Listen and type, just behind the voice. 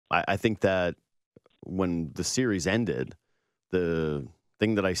I think that when the series ended, the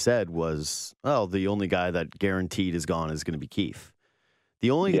thing that I said was, "Oh, the only guy that guaranteed is gone is going to be Keefe."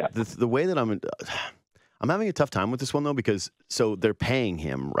 The way that I'm having a tough time with this one though, because so they're paying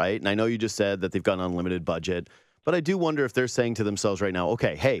him, right? And I know you just said that they've got an unlimited budget, but I do wonder if they're saying to themselves right now,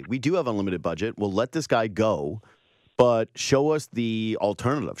 "Okay, hey, we do have unlimited budget. We'll let this guy go, but show us the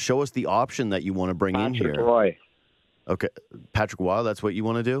alternative. Show us the option that you want to bring in here." Patrick Roy. Okay, Patrick Roy, that's what you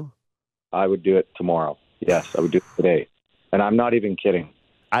want to do? I would do it tomorrow. Yes, I would do it today. And I'm not even kidding.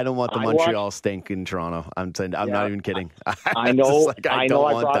 I don't want the Montreal stink in Toronto. I'm not even kidding. I know. I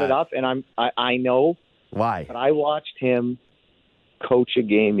brought that it up, and I know why. But I watched him coach a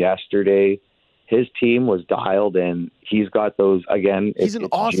game yesterday. His team was dialed in. He's got those again. He's an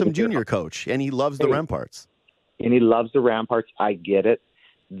awesome junior coach, and he loves the Ramparts. And he loves the Ramparts. I get it.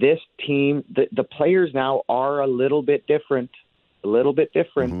 This team, the players now are a little bit different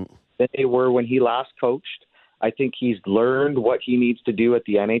than they were when he last coached. I think he's learned what he needs to do at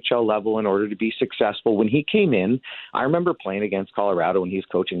the NHL level in order to be successful. When he came in, I remember playing against Colorado when he was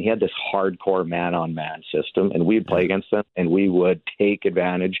coaching. He had this hardcore man-on-man system, and we'd play against them, and we would take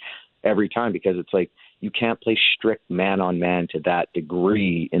advantage every time because it's like you can't play strict man-on-man to that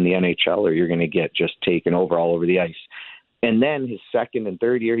degree in the NHL or you're going to get just taken over all over the ice. And then his second and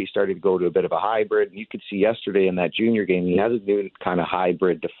third year, he started to go to a bit of a hybrid. You could see yesterday in that junior game, he has a new kind of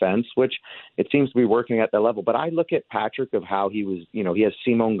hybrid defense, which it seems to be working at that level. But I look at Patrick of how he was, he has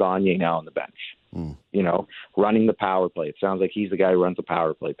Simon Gagne now on the bench, running the power play. It sounds like he's the guy who runs the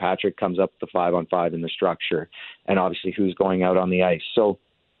power play. Patrick comes up the 5-on-5 in the structure, and obviously who's going out on the ice. So,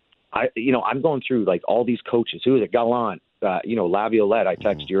 I'm going through like all these coaches. Who is it? Gallant, Laviolette. I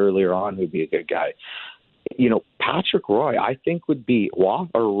texted you earlier on who'd be a good guy. Patrick Roy, I think would be Roy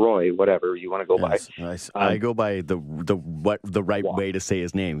or Roy, whatever you want to go by. Nice. I go by the right way to say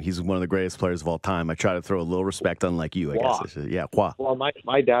his name. He's one of the greatest players of all time. I try to throw a little respect, unlike you, I guess. Yeah, Roy. Well, my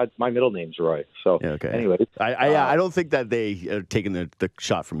middle name's Roy. So anyway, I don't think that they are taking the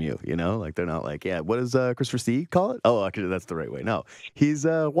shot from you. Like they're not like, what does Kris Versteeg call it? Oh, actually, that's the right way. No, he's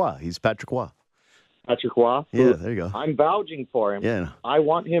Roy. He's Patrick Roy. Patrick Roy. Yeah, there you go. I'm vouching for him. Yeah. I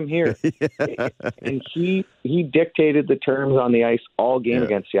want him here. And he dictated the terms on the ice all game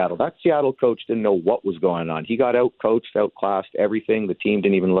against Seattle. That Seattle coach didn't know what was going on. He got out-coached, outclassed, everything. The team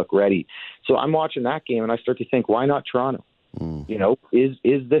didn't even look ready. So I'm watching that game, and I start to think, why not Toronto? Is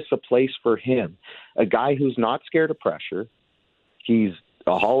this a place for him? A guy who's not scared of pressure. He's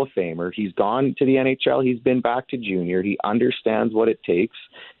a Hall of Famer. He's gone to the NHL. He's been back to junior. He understands what it takes.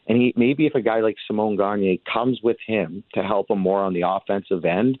 And maybe if a guy like Simon Gagne comes with him to help him more on the offensive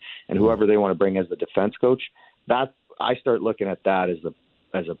end, and whoever they want to bring as the defense coach, that I start looking at that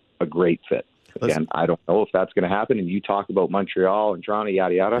as a great fit. Again, I don't know if that's going to happen. And you talk about Montreal and Toronto,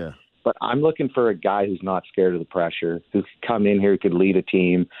 yada yada. Yeah. But I'm looking for a guy who's not scared of the pressure, who could come in here, could lead a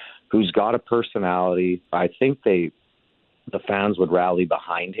team, who's got a personality. I think the fans would rally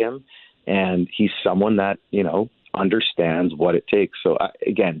behind him, and he's someone that understands what it takes. So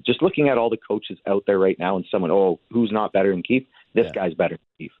again, just looking at all the coaches out there right now, and someone, who's not better than Keefe? This guy's better than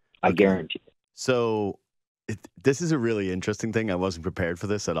Keefe. I guarantee it. So this is a really interesting thing. I wasn't prepared for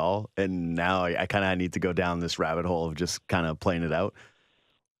this at all, and now I kind of need to go down this rabbit hole of just kind of playing it out.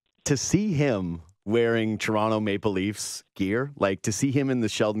 To see him wearing Toronto Maple Leafs gear, like to see him in the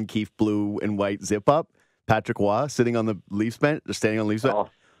Sheldon Keefe blue and white zip up, Patrick Roy sitting on the Leafs bench, or standing on the Leafs bench,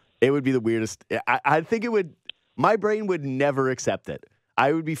 it would be the weirdest. I think it would. My brain would never accept it.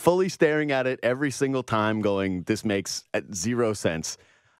 I would be fully staring at it every single time going, this makes zero sense.